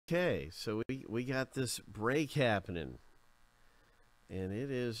Okay, so we got this break happening, and it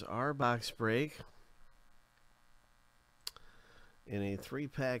is our box break in a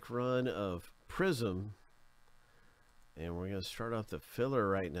 3-pack run of Prizm, and we're going to start off the filler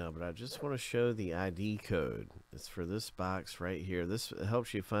right now, but I just want to show the ID code. It's for this box right here. This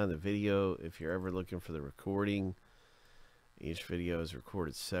helps you find the video if you're ever looking for the recording. Each video is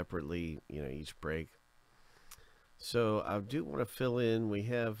recorded separately, each break. So I do want to fill in. We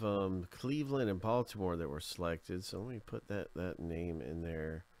have Cleveland and Baltimore that were selected. So let me put that name in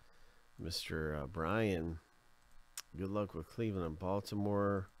there, Mr. Brian. Good luck with Cleveland and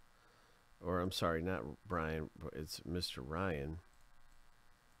Baltimore. Or I'm sorry, not Brian. It's Mr. Ryan.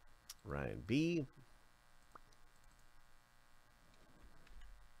 Ryan B.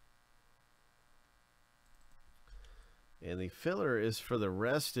 And the filler is for the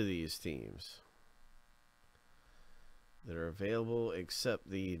rest of these teams that are available, except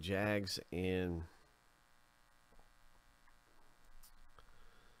the Jags and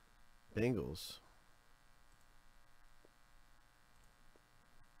Bengals.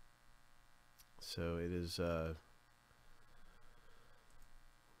 So it is, let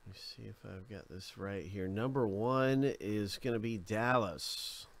me see if I've got this right here. Number 1 is going to be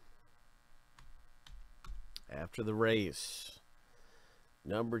Dallas after the race.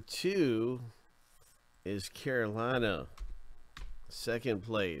 Number 2 is Carolina, second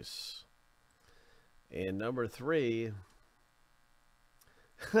place. And number 3,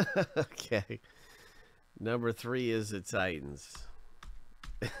 okay, number 3 is the Titans.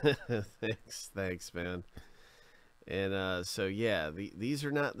 Thanks, man. And so yeah, these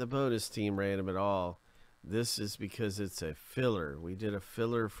are not the bonus team random at all. This is because it's a filler. We did a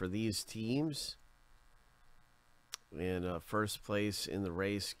filler for these teams. And first place in the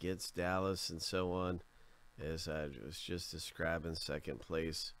race gets Dallas and so on. As I was just describing, second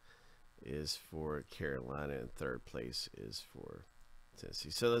place is for Carolina and third place is for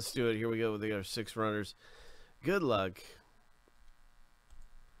Tennessee. So let's do it. Here we go with our 6 runners. Good luck.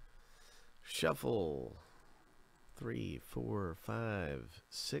 Shuffle. 3, 4, 5,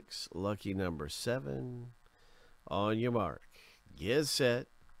 6. Lucky number 7. On your mark. Get set.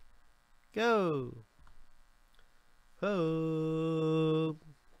 Go. Ho.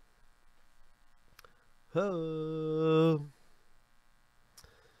 Ho.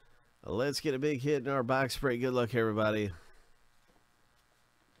 Let's get a big hit in our box break. Good luck, everybody.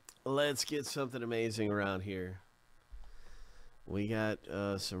 Let's get something amazing around here. We got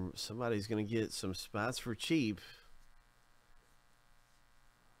somebody's going to get some spots for cheap.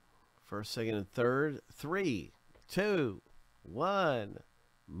 First, second, and third. 3, 2, 1.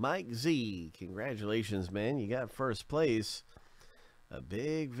 Mike Z. Congratulations, man. You got first place. A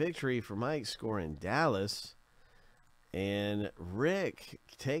big victory for Mike, scoring Dallas. And Rick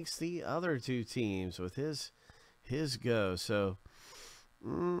takes the other 2 teams with his go. So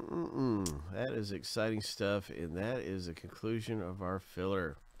that is exciting stuff, and that is the conclusion of our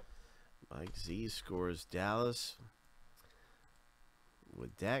filler. Mike Z scores Dallas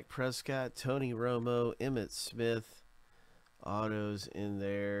with Dak Prescott, Tony Romo, Emmitt Smith autos in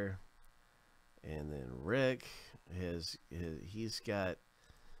there. And then Rick he's got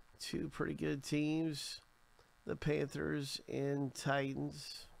 2 pretty good teams, the Panthers and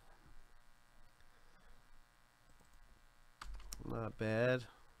Titans. Not bad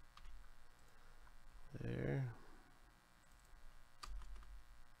there.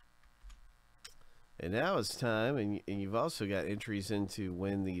 And now it's time, and you've also got entries in to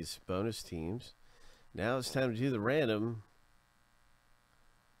win these bonus teams. Now it's time to do the random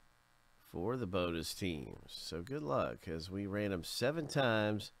for the bonus teams. So good luck as we ran them 7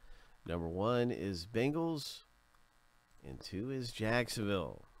 times. Number 1 is Bengals and 2 is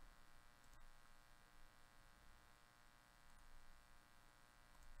Jacksonville.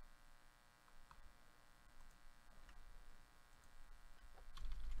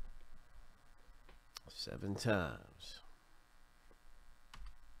 Seven times.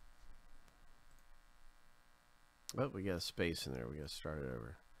 Oh, we got a space in there. We got to start it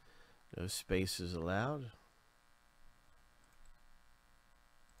over. No spaces allowed.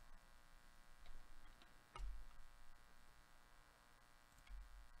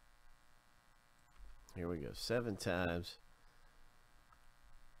 Here we go. 7 times.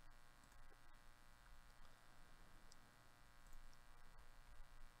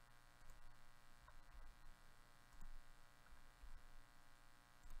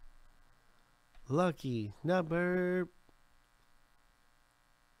 Lucky number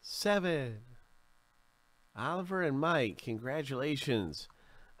 7. Oliver and Mike, congratulations.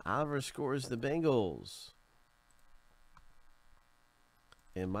 Oliver scores the Bengals.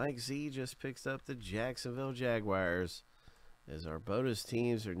 And Mike Z just picks up the Jacksonville Jaguars as our bonus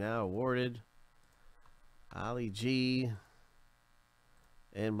teams are now awarded. Ollie G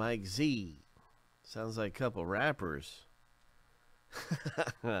and Mike Z. Sounds like a couple rappers.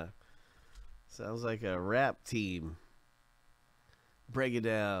 Sounds like a rap team. Break it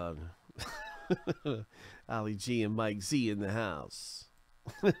down. Ollie G and Mike Z in the house.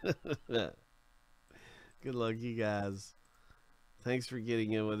 Good luck, you guys. Thanks for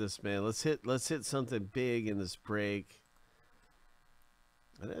getting in with us, man. Let's hit something big in this break.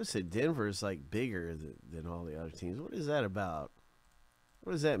 I noticed that Denver is like bigger than all the other teams. What is that about?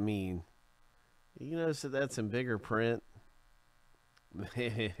 What does that mean? You notice that that's in bigger print?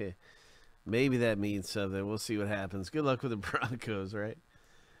 Maybe that means something. We'll see what happens. Good luck with the Broncos, right?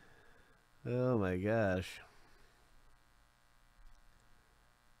 Oh my gosh.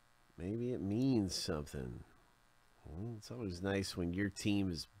 Maybe it means something. Well, it's always nice when your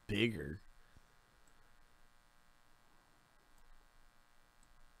team is bigger.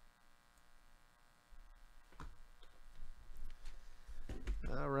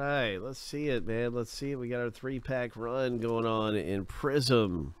 All right, let's see it, man. Let's see it. We got our 3-pack run going on in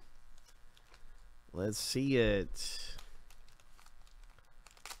Prizm. Let's see it.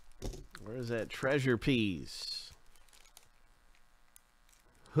 Where's that treasure piece?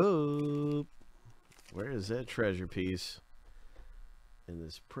 Hoop. Where is that treasure piece? In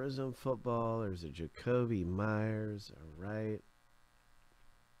this Prizm football, there's a Jacoby Myers. All right.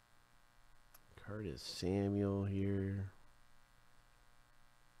 Curtis Samuel here.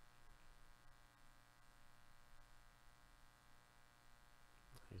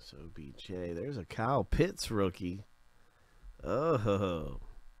 Nice OBJ. There's a Kyle Pitts rookie. Oh.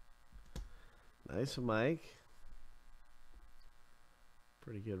 Nice, Mike.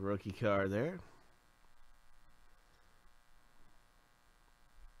 Pretty good rookie card there.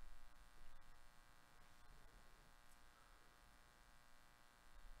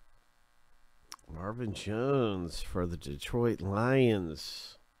 Marvin Jones for the Detroit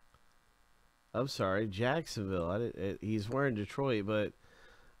Lions. I'm sorry, Jacksonville. He's wearing Detroit, but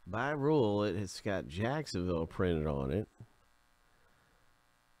by rule, it's got Jacksonville printed on it.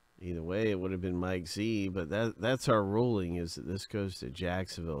 Either way, it would have been Mike Z, but that's our ruling, is that this goes to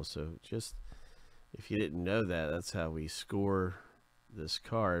Jacksonville. So just, if you didn't know that, that's how we score this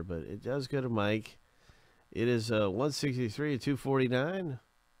card. But it does go to Mike. It is 163 to 249.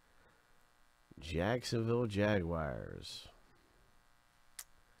 Jacksonville Jaguars.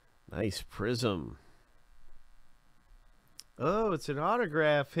 Nice Prizm. Oh, it's an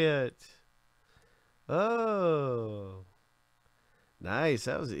autograph hit. Oh. Nice.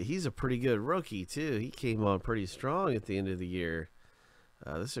 He's a pretty good rookie, too. He came on pretty strong at the end of the year.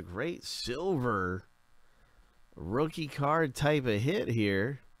 This is a great silver rookie card type of hit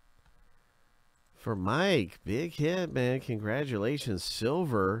here for Mike. Big hit, man. Congratulations.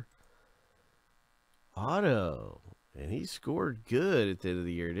 Silver auto. And he scored good at the end of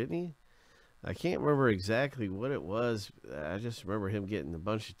the year, didn't he? I can't remember exactly what it was. I just remember him getting a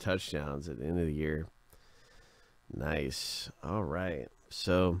bunch of touchdowns at the end of the year. Nice. All right.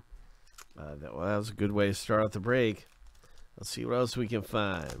 So that was a good way to start out the break. Let's see what else we can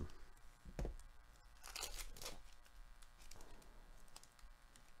find.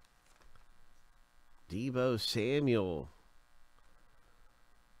 Deebo Samuel.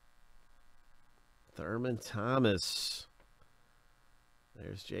 Thurman Thomas.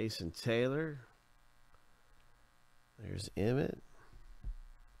 There's Jason Taylor. There's Emmett.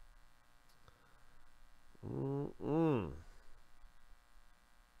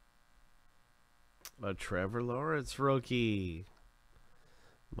 A Trevor Lawrence rookie.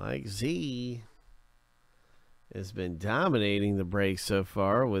 Mike Z has been dominating the break so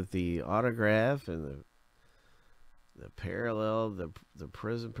far with the autograph and the parallel, the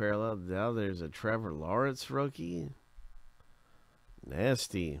Prizm parallel. Now there's a Trevor Lawrence rookie.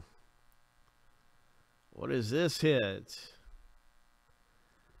 Nasty. What is this hit?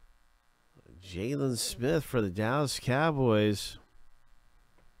 Jalen Smith for the Dallas Cowboys.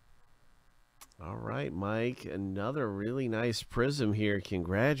 All right, Mike. Another really nice Prizm here.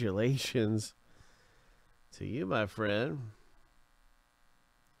 Congratulations to you, my friend.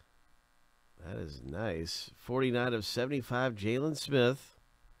 That is nice. 49 of 75, Jalen Smith.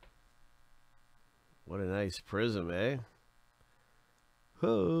 What a nice Prizm, eh?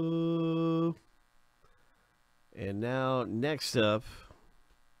 Oh. And now, next up,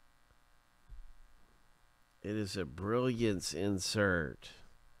 it is a Brilliance insert.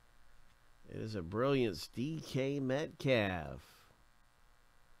 It is a Brilliance DK Metcalf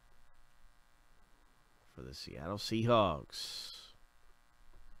for the Seattle Seahawks.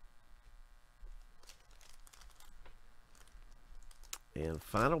 And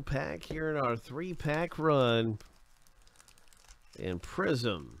final pack here in our 3-pack run. And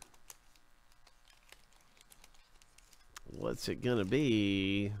Prizm. What's it going to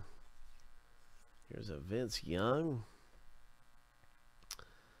be? Here's a Vince Young.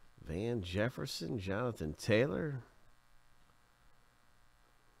 Van Jefferson, Jonathan Taylor.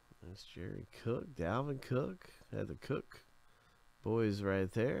 That's Jerry Cook, Dalvin Cook. Had the Cook boys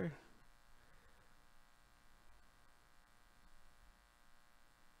right there.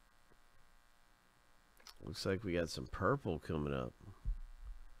 Looks like we got some purple coming up.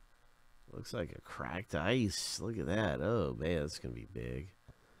 Looks like a cracked ice. Look at that. Oh, man, that's going to be big.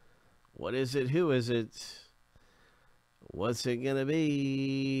 What is it? Who is it? What's it going to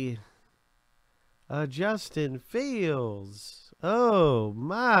be? Justin Fields. Oh,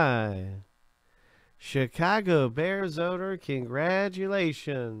 my. Chicago Bears owner,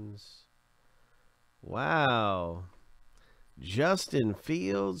 congratulations. Wow. Justin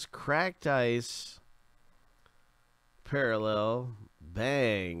Fields, cracked ice. Parallel.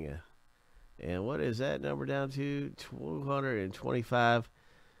 Bang. And what is that number down to? 225.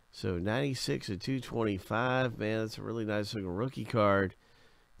 So 96 of 225. Man, that's a really nice looking rookie card.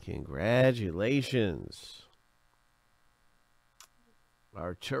 Congratulations.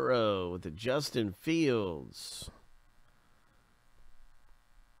 Arturo with the Justin Fields.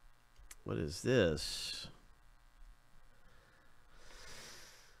 What is this?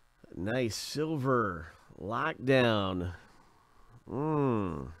 Nice silver lockdown.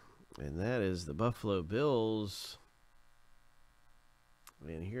 And that is the Buffalo Bills.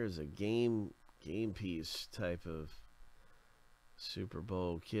 And here's a game piece type of Super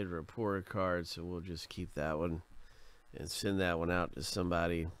Bowl kid report card. So we'll just keep that one and send that one out to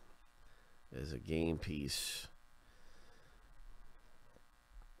somebody as a game piece.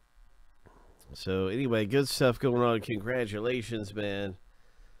 So anyway, good stuff going on. Congratulations, man.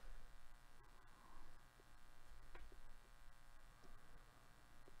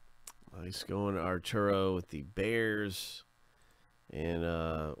 Nice going, Arturo, with the Bears. And,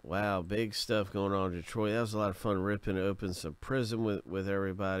 wow, big stuff going on in Detroit. That was a lot of fun ripping open some Prizm with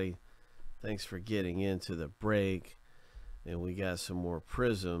everybody. Thanks for getting into the break. And we got some more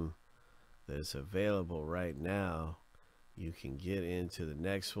Prizm that is available right now. You can get into the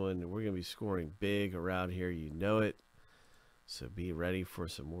next one. We're going to be scoring big around here. You know it. So be ready for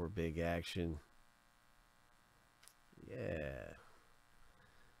some more big action. Yeah.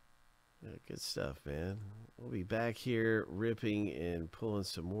 Good stuff, man. We'll be back here ripping and pulling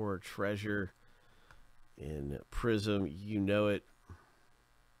some more treasure in Prizm. You know it.